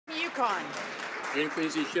Yukon.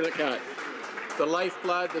 The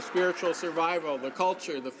lifeblood, the spiritual survival, the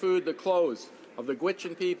culture, the food, the clothes of the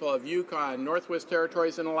Gwich'in people of Yukon, Northwest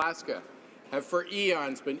Territories, and Alaska have for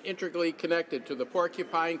eons been integrally connected to the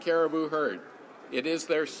porcupine caribou herd. It is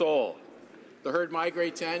their soul. The herd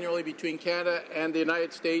migrates annually between Canada and the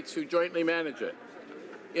United States, who jointly manage it.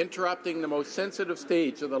 Interrupting the most sensitive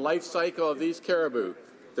stage of the life cycle of these caribou,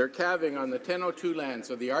 their calving on the 1002 lands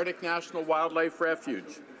of the Arctic National Wildlife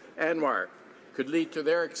Refuge, ANWR, could lead to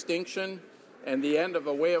their extinction and the end of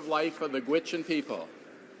a way of life of the Gwich'in people.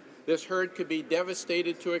 This herd could be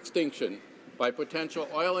devastated to extinction by potential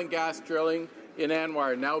oil and gas drilling in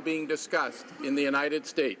ANWR now being discussed in the United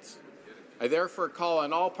States. I therefore call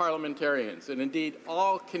on all parliamentarians, and indeed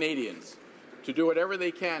all Canadians, to do whatever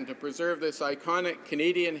they can to preserve this iconic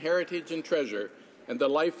Canadian heritage and treasure and the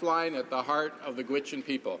lifeline at the heart of the Gwich'in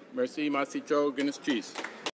people. Merci, Masicho, Guinness Cheese.